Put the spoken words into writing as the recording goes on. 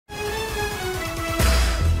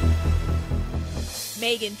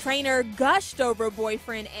Meghan Trainor gushed over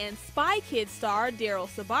boyfriend and Spy Kids star Daryl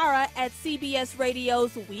Sabara at CBS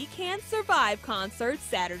Radio's We Can't Survive concert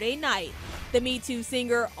Saturday night. The Me Too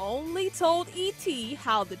singer only told ET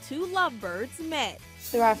how the two lovebirds met.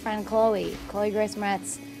 Through our friend Chloe Grace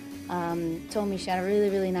Moretz told me she had a really,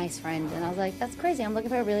 really nice friend. And I was like, that's crazy. I'm looking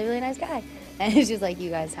for a really, really nice guy. And she's like,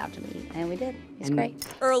 you guys have to meet. And we did. It's great.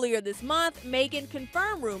 Earlier this month, Meghan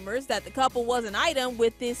confirmed rumors that the couple was an item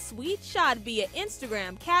with this sweet shot via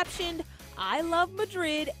Instagram captioned, "I love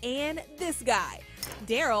Madrid and this guy."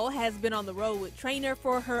 Daryl has been on the road with Trainor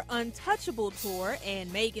for her Untouchable tour,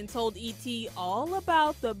 and Meghan told ET all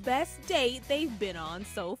about the best date they've been on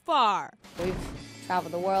so far. We've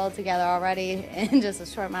traveled the world together already in just a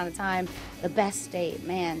short amount of time. The best date,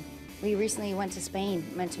 man. We recently went to Spain,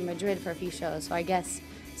 went to Madrid for a few shows, so I guess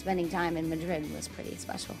spending time in Madrid was pretty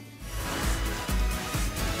special.